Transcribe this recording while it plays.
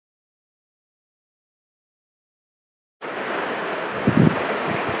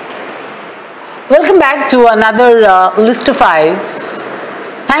Welcome back to another list of fives.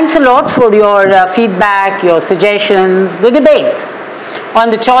 Thanks a lot for your feedback, your suggestions, the debate on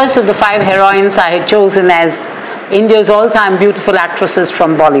the choice of the five heroines I had chosen as India's all-time beautiful actresses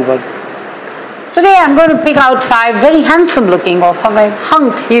from Bollywood. Today I'm going to pick out five very handsome-looking or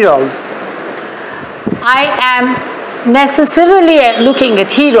hunk heroes. I am necessarily looking at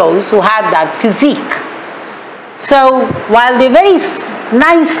heroes who had that physique. So while they're very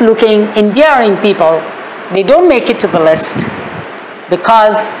nice-looking, endearing people, they don't make it to the list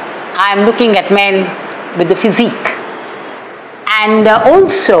because I'm looking at men with the physique. And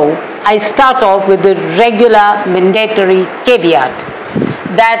also, I start off with the regular mandatory caveat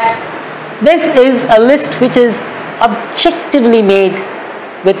that this is a list which is objectively made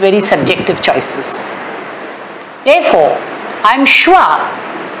with very subjective choices. Therefore, I'm sure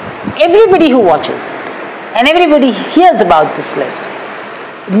everybody who watches it and everybody hears about this list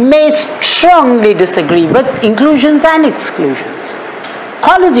may strongly disagree with inclusions and exclusions.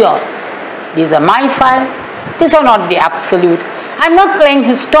 Call is yours. These are my five. These are not the absolute. I'm not playing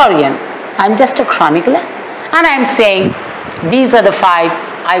historian. I'm just a chronicler. And I'm saying these are the five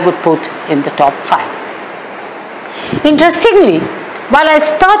I would put in the top five. Interestingly, while I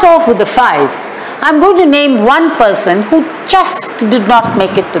start off with the five, I'm going to name one person who just did not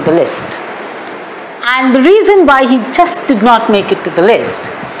make it to the list. And the reason why he just did not make it to the list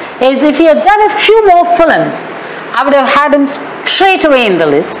is if he had done a few more films, I would have had him straight away in the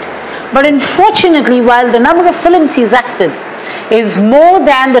list. But unfortunately, while the number of films he's acted is more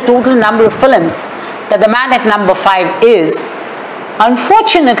than the total number of films that the man at number five is,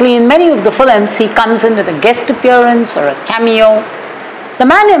 unfortunately, in many of the films, he comes in with a guest appearance or a cameo. The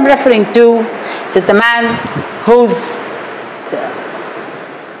man I'm referring to is the man who's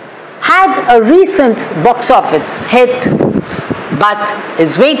had a recent box office hit but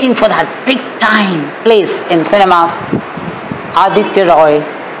is waiting for that big time place in cinema, Aditya Roy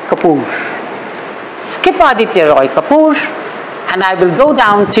Kapoor. Skip Aditya Roy Kapoor and I will go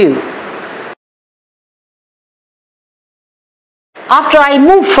down to, after I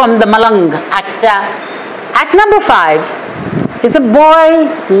move from the Malang actor, at number five is a boy,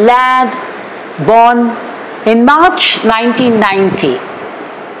 lad, born in March 1990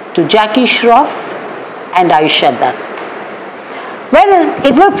 to Jackie Shroff and Ayushya Dutt. Well,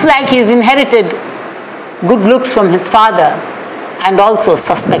 it looks like he's inherited good looks from his father and also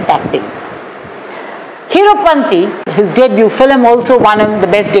suspect acting. Heropanti, his debut film, also won him the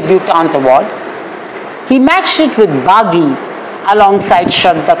Best Debutante Award. He matched it with Baghi alongside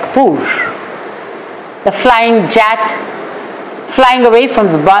Shraddha Kapoor. The Flying Jet, flying away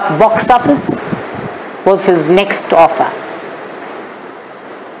from the box office, was his next offer.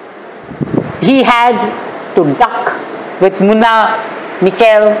 He had to duck with Munna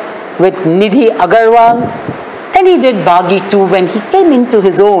Mikhail, with Nidhi Agarwal. Then he did Baghi too when he came into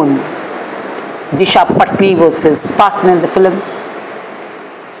his own. Disha Patni was his partner in the film.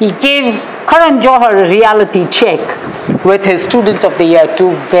 He gave Karan Johar a reality check with his Student of the Year,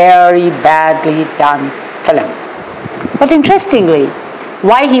 two very badly done film. But interestingly,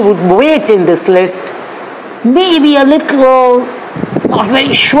 why he would wait in this list, maybe a little not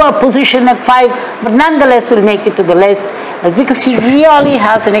very sure position at five, but nonetheless will make it to the list, is because he really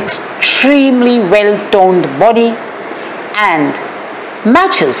has an extremely well-toned body and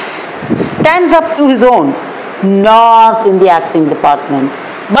stands up to his own, not in the acting department,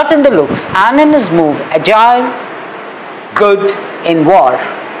 but in the looks and in his move, agile, good in war.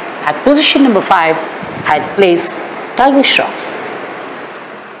 At position number five, I'd place Tiger Shroff.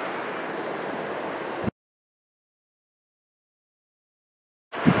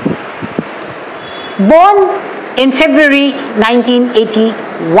 Born in February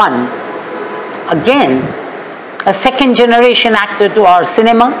 1981, again a second-generation actor to our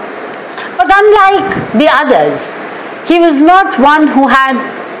cinema, but unlike the others, he was not one who had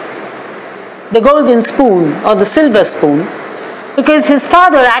the golden spoon or the silver spoon, because his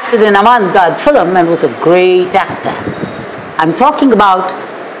father acted in avant-garde film and was a great actor. I'm talking about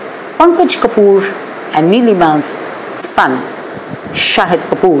Pankaj Kapoor and Neelima's son, Shahid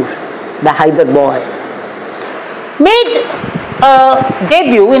Kapoor, the Hyder boy. Made a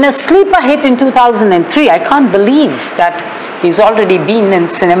debut in a sleeper hit in 2003. I can't believe that he's already been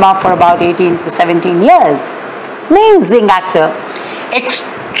in cinema for about 18 to 17 years. Amazing actor,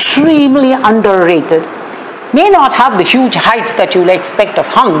 extremely underrated. May not have the huge height that you'll expect of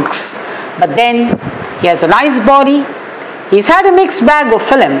hunks, but then he has a nice body. He's had a mixed bag of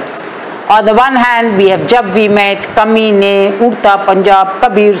films. On the one hand, we have Jab We Met, Kamine, Urta Punjab,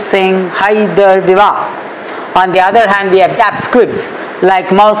 Kabir Singh, Haider, Vivah. On the other hand, we have Dap Squibs, like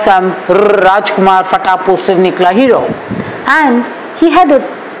Mausam, Rajkumar, Fatah posted Nikla hero. And he had a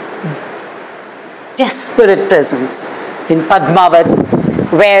desperate presence in Padmavat,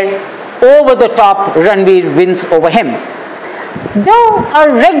 where over the top Ranveer wins over him. Though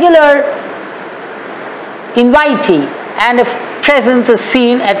a regular invitee and a presence is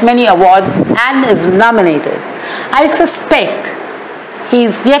seen at many awards and is nominated, I suspect he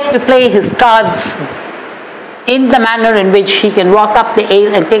is yet to play his cards in the manner in which he can walk up the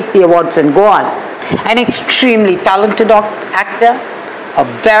aisle and take the awards and go on. An extremely talented actor, a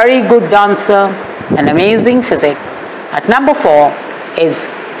very good dancer, an amazing physique. At number 4 is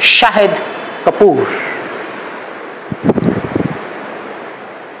Shahid Kapoor.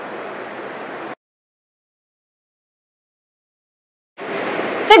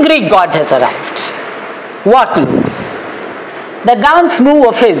 The Greek god has arrived. What looks? The dance move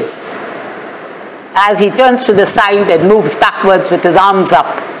of his, as he turns to the side and moves backwards with his arms up.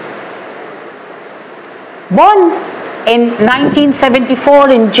 Born in 1974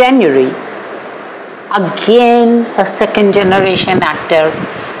 in January, again a second generation actor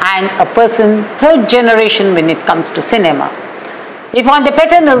and a person third generation when it comes to cinema. If on the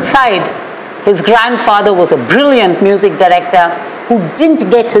paternal side, his grandfather was a brilliant music director who didn't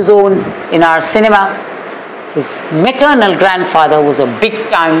get his own in our cinema, his maternal grandfather was a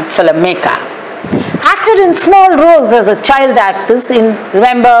big-time filmmaker. Acted in small roles as a child actress in,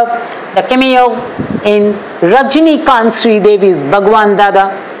 remember, the cameo in Rajinikanth Sridevi's Bhagwan Dada,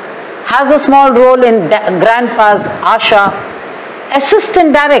 has a small role in Grandpa's Asha,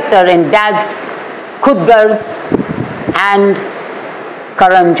 assistant director in Dad's Khudgars, and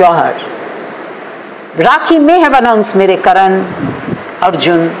Karan Johar. Rakhi may have announced Mere Karan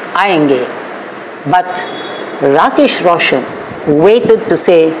Arjun aayenge, but Rakesh Roshan waited to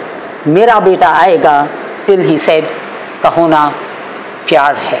say Mera beta aayega till he said Kaho Na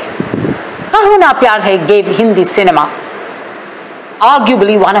Pyar Hai. Kaho Na Pyar Hai gave Hindi cinema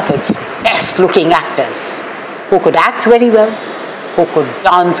arguably one of its best looking actors who could act very well, who could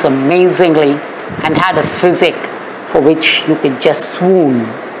dance amazingly and had a physique for which you could just swoon.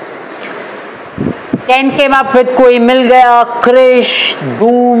 Then came up with Koi Mil Gaya, Krish,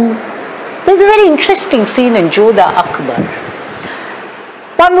 Doom. There's a very interesting scene in Jodha Akbar.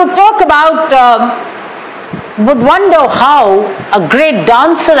 One would talk about, would wonder how a great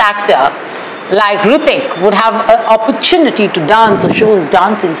dancer actor like Hrithik would have an opportunity to dance or show his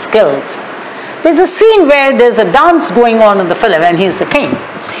dancing skills. There's a scene where there's a dance going on in the film and he's the king.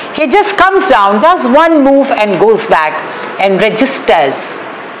 He just comes down, does one move and goes back and registers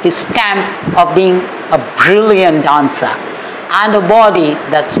his stamp of being a brilliant dancer and a body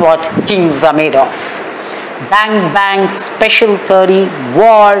that's what kings are made of. Bang Bang, Special 30,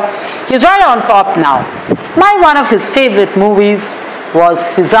 War. He's right on top now. One of his favorite movies was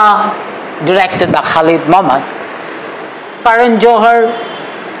Fiza, directed by Khalid Mohammed. Karan Johar,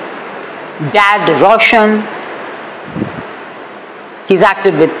 Dad Roshan. He's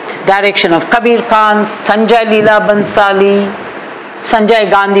acted with direction of Kabir Khan, Sanjay Leela Bansali, Sanjay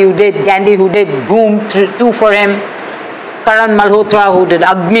Gandhi who did Boom 2 for him, Karan Malhotra who did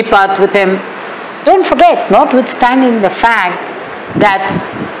Agnipat with him. Don't forget, notwithstanding the fact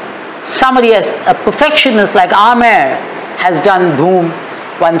that somebody as a perfectionist like Amer has done Doom,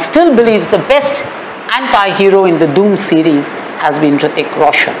 one still believes the best anti-hero in the Doom series has been Hrithik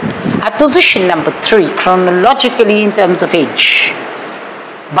Roshan. At position number 3, chronologically in terms of age,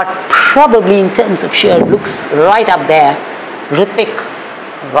 but probably in terms of sheer looks, right up there, Hrithik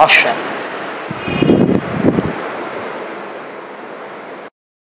Roshan.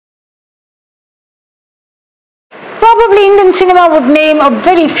 Probably Indian cinema would name a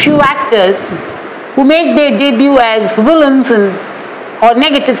very few actors who made their debut as villains or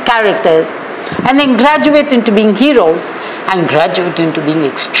negative characters and then graduate into being heroes and graduate into being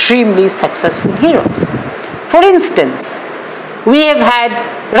extremely successful heroes. For instance, we have had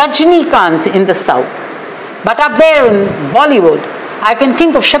Rajinikanth in the south, but up there in Bollywood, I can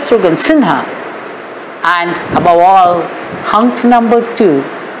think of Shatrughan Sinha and above all, Hunk number 2,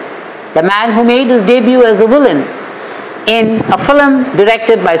 the man who made his debut as a villain in a film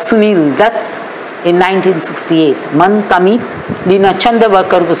directed by Sunil Dutt in 1968. Man Kamit, Leena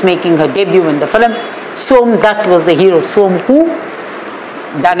Chandawakar was making her debut in the film. Som Dutt was the hero. Som who?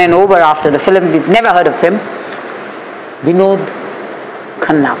 Done and over after the film. We've never heard of him. Vinod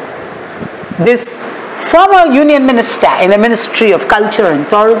Khanna. This former union minister in the Ministry of Culture and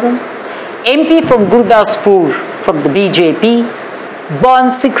Tourism, MP from Gurdaspur from the BJP, born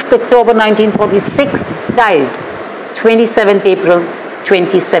 6th October 1946, died 27th April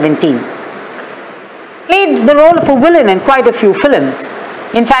 2017. played the role of a villain in quite a few films.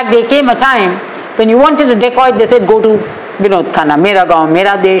 In fact, there came a time when you wanted a dacoit, they said, go to Vinod Khanna, Mera Gaon,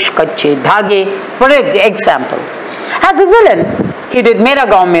 Mera Desh, Kache, Dhage, what are the examples? As a villain, he did Mera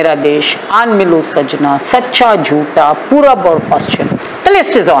Gaon, Mera Desh, Aan Milo Sajna, Sacha Jhoota, Purab aur Paschim. The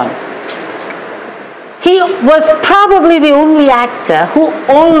list is on. He was probably the only actor who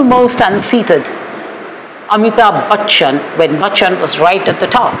almost unseated Amitabh Bachchan when Bachchan was right at the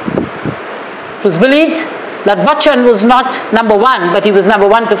top. It was believed that Bachchan was not number 1, but he was number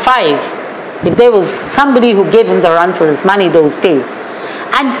 1 to 5. If there was somebody who gave him the run for his money those days,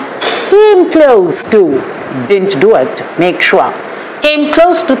 and came close to, didn't do it, make sure, came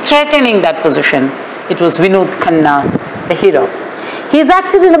close to threatening that position, it was Vinod Khanna, the hero. He's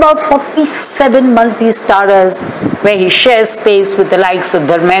acted in about 47 multi-starrers where he shares space with the likes of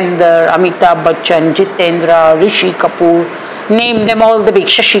Dharmendra, Amitabh Bachchan, Jitendra, Rishi Kapoor, name them all, the big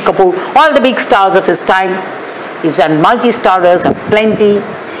Shashi Kapoor, all the big stars of his times. He's done multi-starrers aplenty.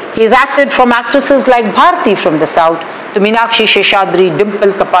 He's acted from actresses like Bharti from the south to Meenakshi Sheshadri,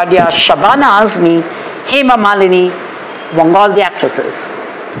 Dimple Kapadia, Shabana Azmi, Hema Malini, among all the actresses.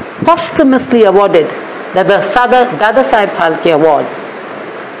 Posthumously awarded the Dada Saheb Phalke Award.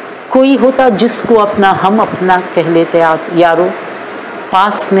 कोई होता जिसको अपना हम अपना कह लेते यारो,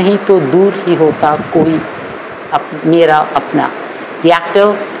 पास नहीं तो दूर ही होता कोई मेरा अपना. The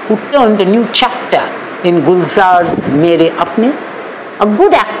actor who turned a new chapter in Gulzar's Mere Apne, a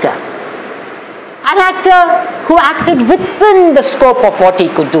good actor. An actor who acted within the scope of what he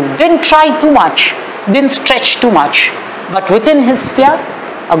could do, didn't try too much, didn't stretch too much, but within his sphere,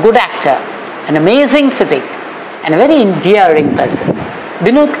 a good actor, an amazing physique, and a very endearing person.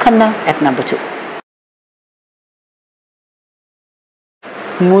 Vinod Khanna at number 2.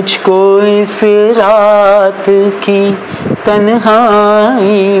 मुझको इस रात की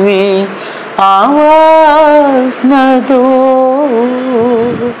तन्हाई में आवाज न दो,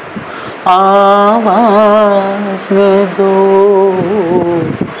 आवाज न दो,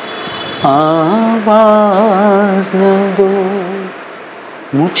 आवाज न दो.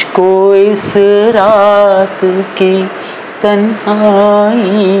 मुझको इस रात की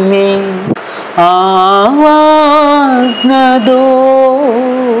तन्हाई में आवाज न दो,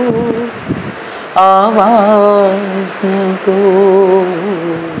 आवाज न दो,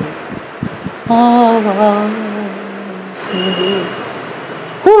 आवाज न दो.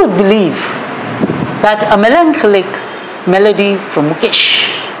 Who would believe that a melancholic melody from Mukesh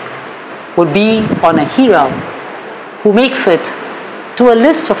would be on a hero who makes it to a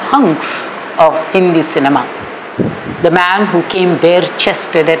list of hunks of Hindi cinema? The man who came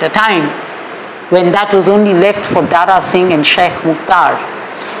bare-chested at a time when that was only left for Dara Singh and Sheikh Mukhtar,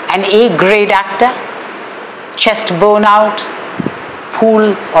 an A-grade actor, chest bone out,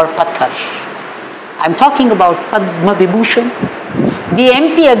 phool or patthar. I'm talking about Padma Vibhushan, the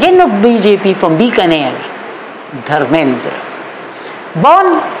MP again of BJP from Bikaner, Dharmendra. Born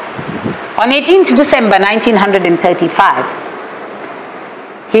on 18th December 1935,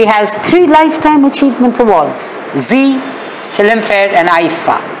 he has 3 Lifetime Achievements Awards, Zee, Filmfare and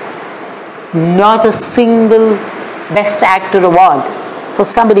IFA. Not a single Best Actor award for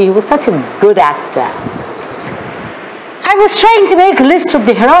somebody who was such a good actor. I was trying to make a list of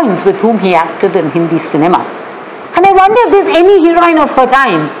the heroines with whom he acted in Hindi cinema. And I wonder if there's any heroine of her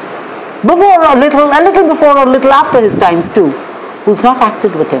times, before or a little before or a little after his times too, who's not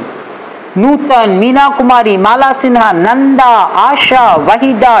acted with him. Nutan, Meena Kumari, Mala Sinha, Nanda, Asha,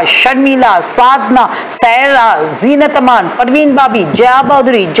 Wahida, Sharmila, Sadhna, Saira, Zeenat Aman, Parveen Babi, Jaya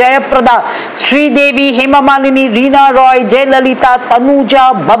Baudry, Jaya Prada, Sri Devi, Hema Malini, Reena Roy, Jay Lalita,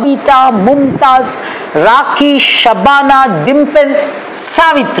 Tanuja, Babita, Mumtaz, Rakhi, Shabana, Dimple,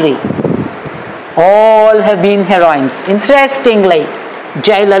 Savitri. All have been heroines. Interestingly,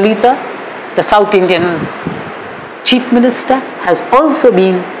 Jay Lalita, the South Indian Chief Minister, has also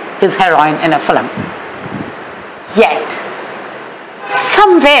been his heroine in a film. Yet,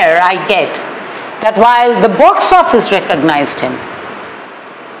 somewhere I get that while the box office recognized him,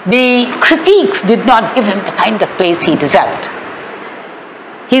 the critiques did not give him the kind of praise he deserved.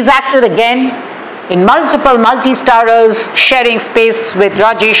 He's acted again in multiple multi-starrers, sharing space with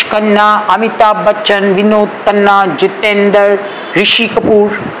Rajesh Khanna, Amitabh Bachchan, Vinod Khanna, Jitendra, Rishi Kapoor.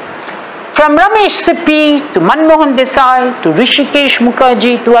 From Ramesh Sippy to Manmohan Desai to Rishikesh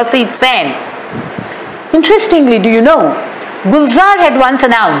Mukherjee to Asit Sen. Interestingly, do you know, Gulzar had once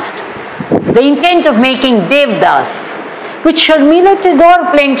announced the intent of making Devdas, with Sharmila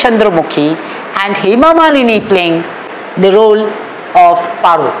Tagore playing Chandramukhi and Hema Malini playing the role of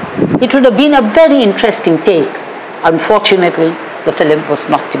Paro. It would have been a very interesting take. Unfortunately, the film was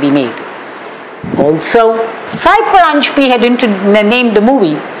not to be made. Also, Sai Paranjpi had named a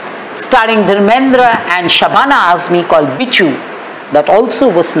movie starring Dharmendra and Shabana Azmi called Bichu that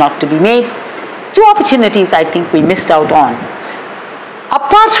also was not to be made. Two opportunities I think we missed out on.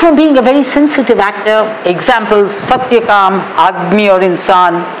 Apart from being a very sensitive actor, examples Satyakam, Agni or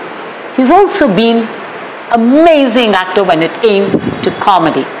Insan, he's also been amazing actor when it came to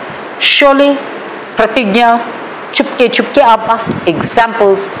comedy. Sholay, Pratigya, Chupke Chupke are past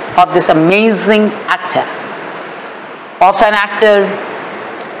examples of this amazing actor. Of an actor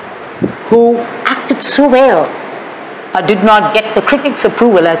who acted so well, did not get the critics'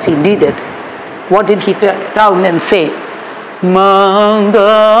 approval as he needed. What did he turn around and say?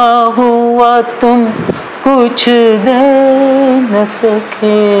 Manga hua tum kuch de na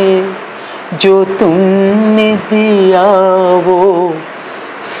sake, jo tumne diya wo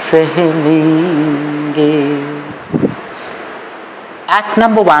seh lenge. Act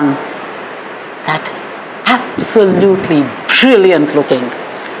number 1, that absolutely brilliant looking,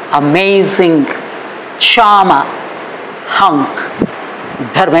 amazing charmer, Hunk,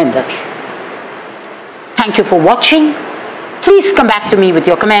 Dharmendra. Thank you for watching. Please come back to me with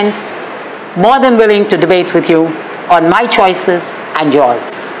your comments. More than willing to debate with you on my choices and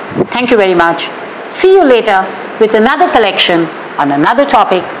yours. Thank you very much. See you later with another collection on another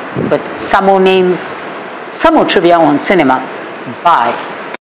topic with some more names, some more trivia on cinema. Bye.